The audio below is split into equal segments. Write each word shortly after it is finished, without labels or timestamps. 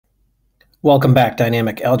Welcome back,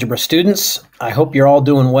 dynamic algebra students. I hope you're all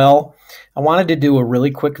doing well. I wanted to do a really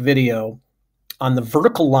quick video on the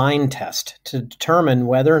vertical line test to determine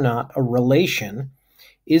whether or not a relation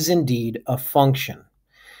is indeed a function.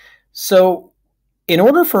 So, in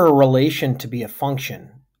order for a relation to be a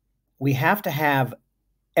function, we have to have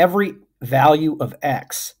every value of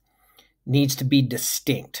x needs to be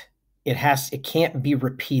distinct. It can't be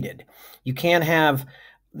repeated. You can't have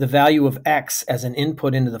the value of x as an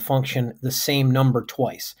input into the function the same number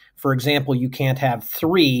twice. For example, you can't have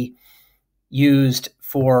 3 used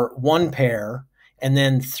for one pair and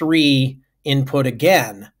then 3 input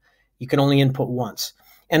again. You can only input once.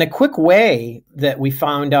 And a quick way that we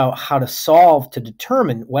found out how to solve to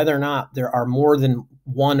determine whether or not there are more than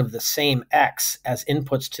one of the same x as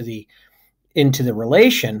inputs into the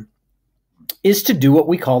relation is to do what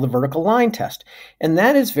we call the vertical line test. And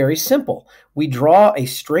that is very simple. We draw a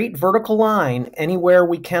straight vertical line anywhere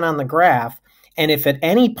we can on the graph, and if at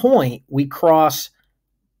any point we cross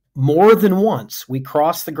more than once, we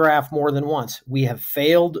cross the graph more than once, we have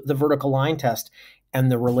failed the vertical line test and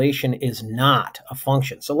the relation is not a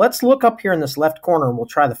function. So let's look up here in this left corner and we'll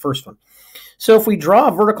try the first one. So if we draw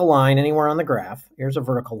a vertical line anywhere on the graph, here's a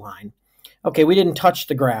vertical line. Okay, we didn't touch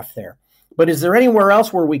the graph there. But is there anywhere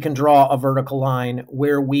else where we can draw a vertical line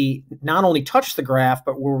where we not only touch the graph,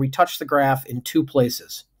 but where we touch the graph in 2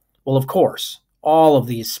 places? Well, of course, all of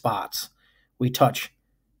these spots we touch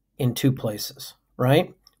in 2 places,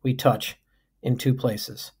 right? We touch in 2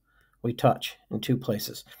 places. We touch in 2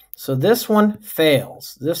 places. So this one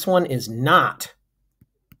fails. This one is not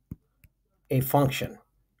a function.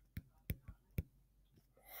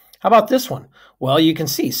 How about this one? Well, you can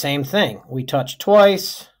see, same thing. We touch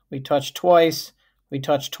twice. We touch twice, we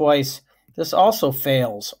touch twice. This also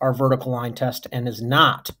fails our vertical line test and is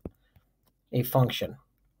not a function.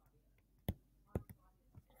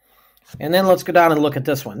 And then let's go down and look at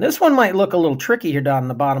this one. This one might look a little tricky here down in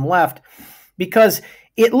the bottom left because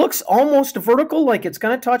it looks almost vertical, like it's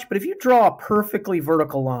going to touch, but if you draw a perfectly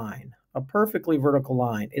vertical line,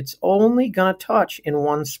 it's only going to touch in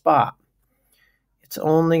one spot. It's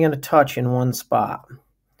only going to touch in one spot.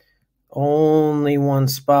 Only one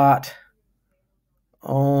spot,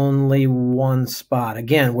 only one spot.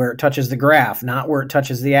 Again, where it touches the graph, not where it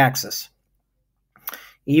touches the axis.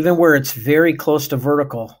 Even where it's very close to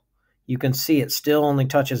vertical, you can see it still only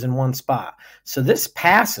touches in one spot. So this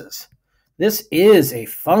passes. This is a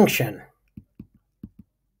function.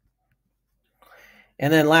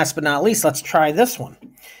 And then last but not least, let's try this one.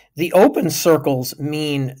 The open circles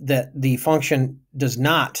mean that the function does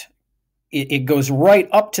not it goes right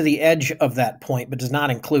up to the edge of that point, but does not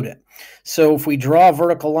include it. So if we draw a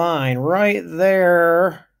vertical line right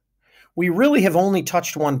there, we really have only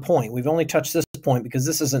touched one point. We've only touched this point because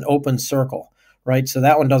this is an open circle, right? So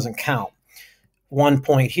that one doesn't count. 1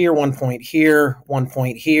 point here, 1 point here, 1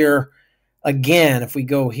 point here. Again, if we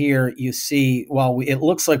go here, you see, while it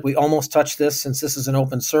looks like we almost touched this, since this is an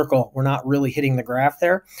open circle, we're not really hitting the graph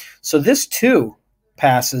there. So this too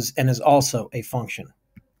passes and is also a function.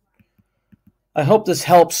 I hope this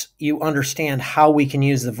helps you understand how we can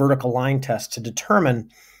use the vertical line test to determine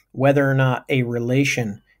whether or not a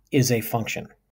relation is a function.